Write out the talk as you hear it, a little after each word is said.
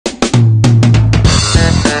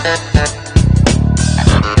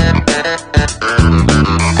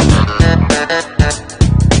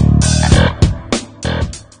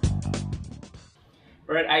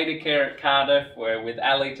at Cardiff. We're with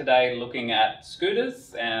Ali today looking at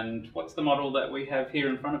scooters, and what's the model that we have here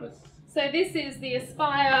in front of us? So this is the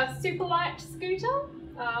Aspire Supalite scooter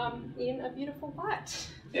in a beautiful white.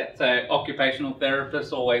 Yeah, so occupational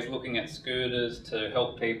therapists always looking at scooters to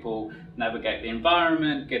help people navigate the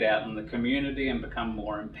environment, get out in the community and become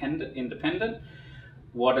more independent.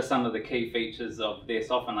 What are some of the key features of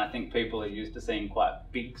this? Often I think people are used to seeing quite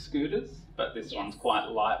big scooters, but this one's quite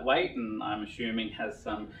lightweight and I'm assuming has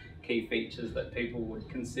some key features that people would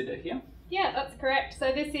consider here. Yeah, that's correct.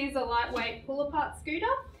 So this is a lightweight pull-apart scooter.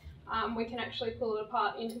 We can actually pull it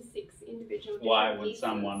apart into 6 individual different Why would pieces.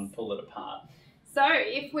 someone pull it apart? So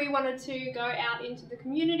if we wanted to go out into the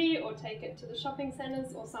community or take it to the shopping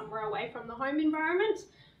centres or somewhere away from the home environment,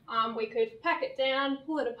 we could pack it down,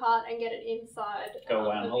 pull it apart and get it inside. Go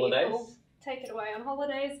away on holidays? Vehicle, take it away on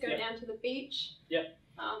holidays, go down to the beach. Yep.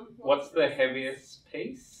 What's the heaviest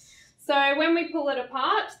piece? So when we pull it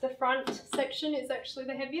apart, the front section is actually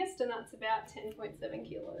the heaviest and that's about 10.7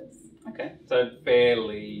 kilos. Okay, so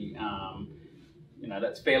fairly,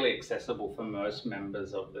 that's fairly accessible for most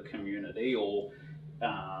members of the community, or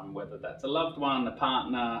whether that's a loved one, a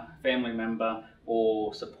partner, family member,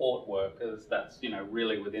 or support workers. That's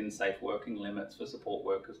really within safe working limits for support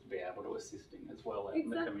workers to be able to assist in as well in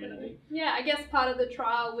the community. Yeah, I guess part of the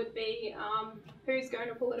trial would be who's going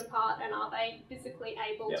to pull it apart and are they physically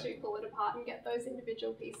able to pull it apart and get those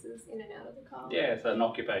individual pieces in and out of the car. Yeah, so an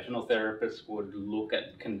occupational therapist would look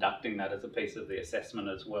at conducting that as a piece of the assessment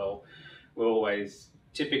as well. We're always,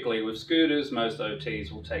 typically with scooters, most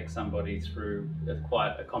OTs will take somebody through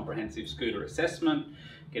quite a comprehensive scooter assessment,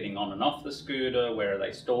 getting on and off the scooter, where are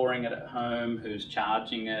they storing it at home, who's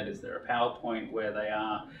charging it, is there a power point where they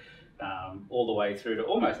are, all the way through to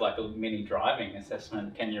almost like a mini driving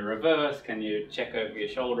assessment. Can you reverse? Can you check over your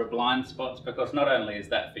shoulder blind spots? Because not only is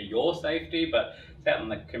that for your safety, but it's out in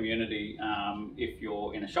the community. If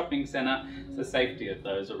you're in a shopping centre, it's the safety of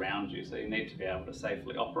those around you. So you need to be able to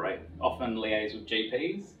safely operate. Often liaise with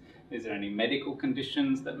GPs. Is there any medical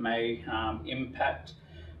conditions that may impact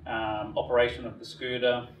operation of the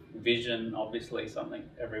scooter? Vision, obviously something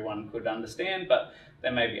everyone could understand, but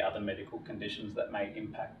there may be other medical conditions that may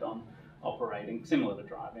impact on operating, similar to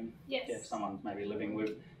driving. Yes. If someone's maybe living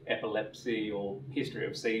with epilepsy or history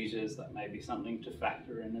of seizures, that may be something to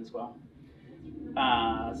factor in as well.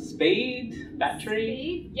 Speed, battery?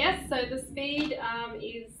 Speed, yes, so the speed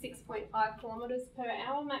is 6.5 kilometres per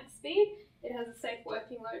hour max speed. It has a safe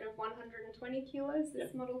working load of 120 kilos,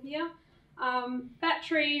 this model here.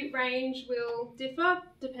 Battery range will differ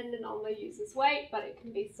dependent on the user's weight, but it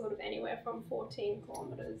can be sort of anywhere from 14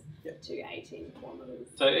 kilometres to 18 kilometres.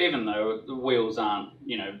 So even though the wheels aren't,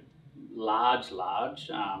 large,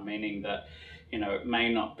 meaning that, it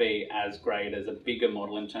may not be as great as a bigger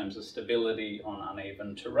model in terms of stability on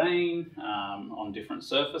uneven terrain, on different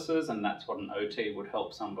surfaces, and that's what an OT would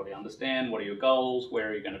help somebody understand. What are your goals? Where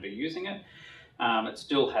are you going to be using it? It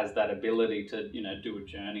still has that ability to, do a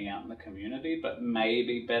journey out in the community, but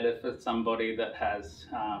maybe better for somebody that has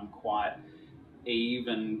quite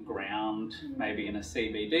even ground, maybe in a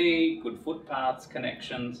CBD, good footpaths,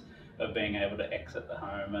 connections, of being able to exit the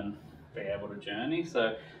home and be able to journey.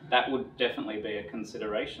 So that would definitely be a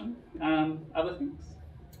consideration. Other things?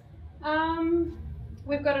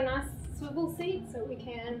 We've got a nice swivel seat, so we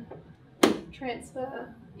can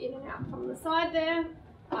transfer in and out from the side there.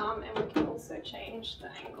 And we can also change the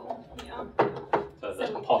angle here. So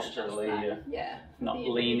that posturally, not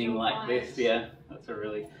leaning like this. Yeah, that's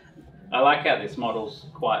I like how this model's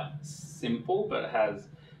quite simple, but it has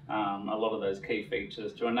a lot of those key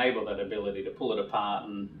features to enable that ability to pull it apart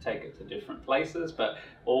and take it to different places, but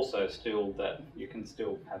also still that you can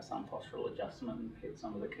still have some postural adjustment and hit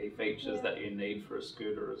some of the key features that you need for a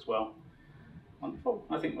scooter as well. Wonderful.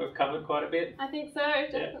 I think we've covered quite a bit. I think so,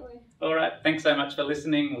 definitely. All right. Thanks so much for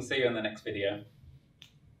listening. We'll see you in the next video.